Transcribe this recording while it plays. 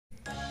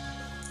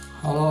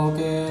Hello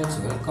kids,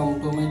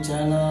 welcome to my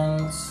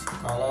channels.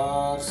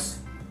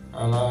 Colors.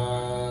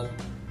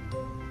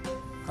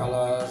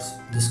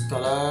 This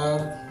color,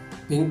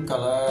 pink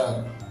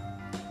color.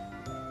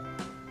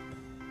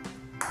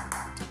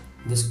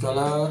 This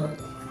color,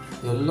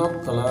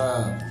 yellow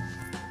color.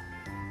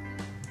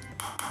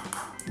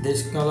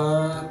 This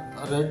color,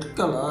 red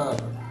color.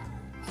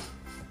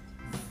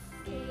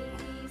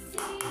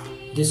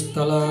 This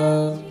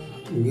color,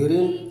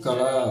 green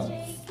color.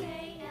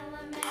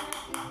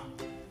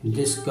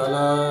 This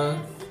color,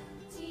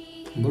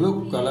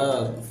 blue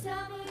color.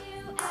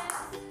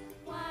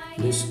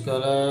 This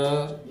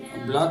color,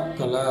 black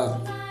color.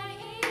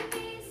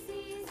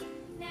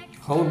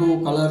 How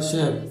do color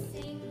shape?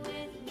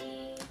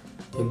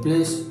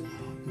 Place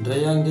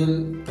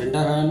triangle,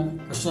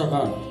 pentagon,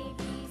 hexagon.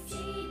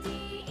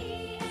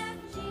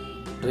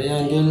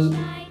 Triangle,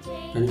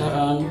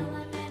 pentagon,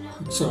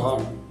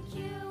 hexagon.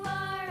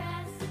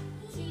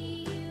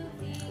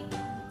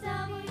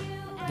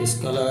 This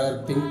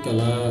color, pink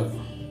color.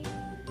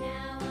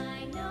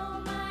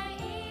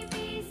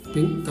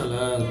 Pink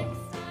color.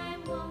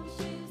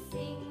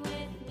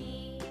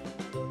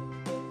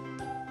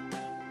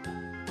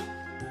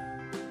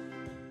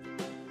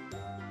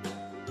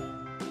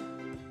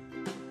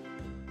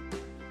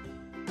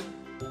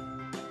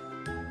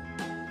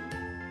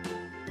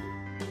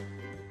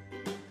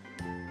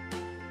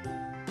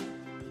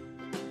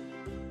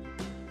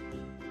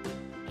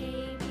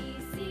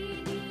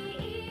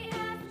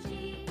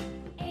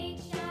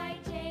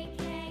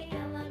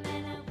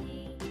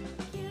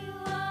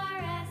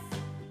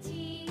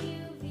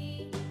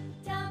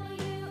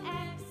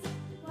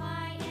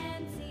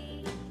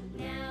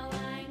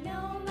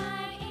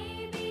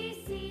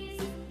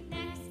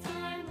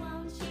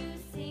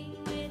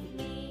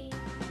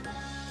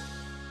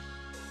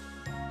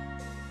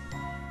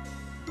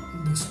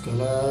 This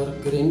color,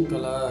 green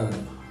color.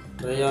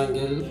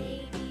 Triangle,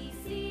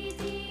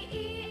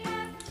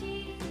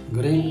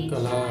 green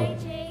color.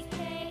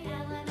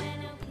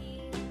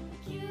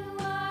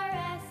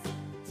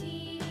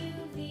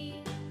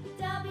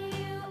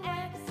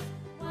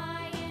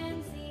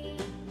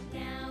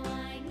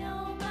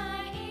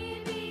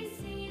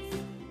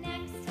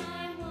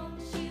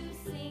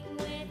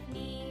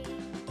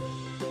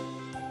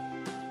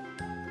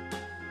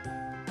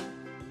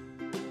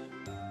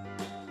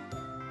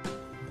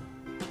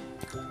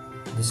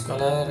 This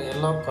color,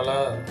 yellow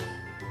color.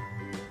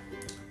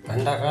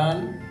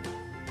 Pentagon,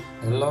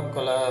 yellow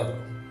color.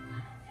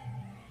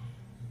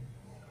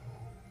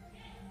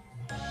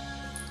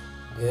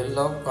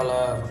 Yellow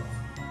color.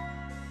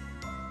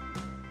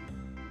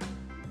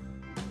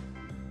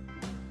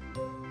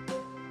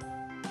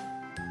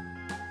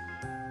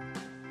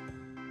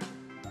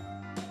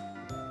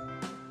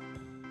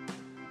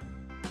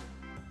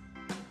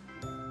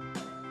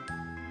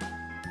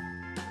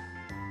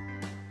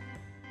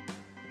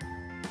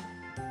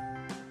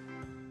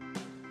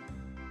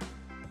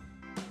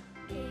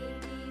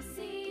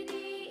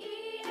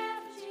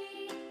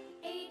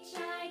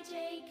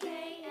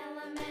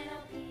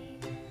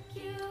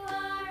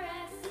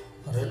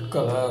 Red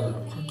color,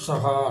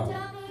 hexagon.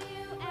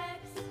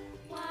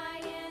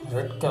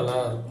 Red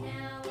color.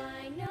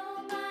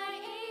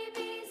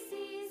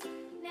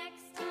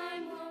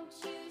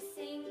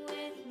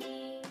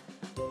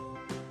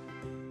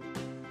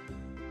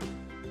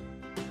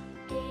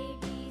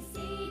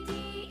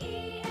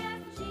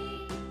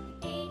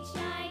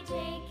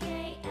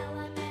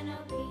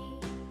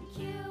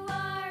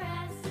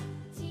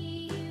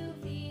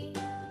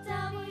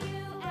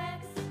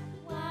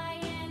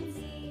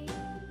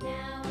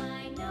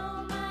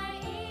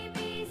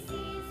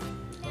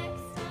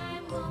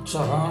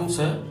 Hexagon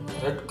से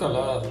red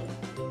color.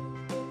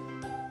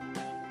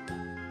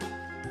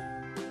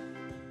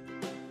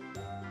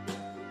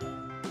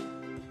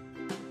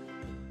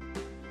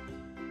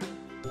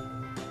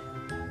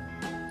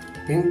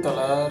 Pink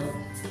color,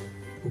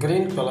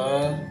 green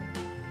color,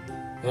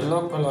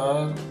 yellow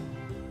color,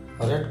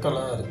 red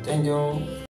color. Thank you.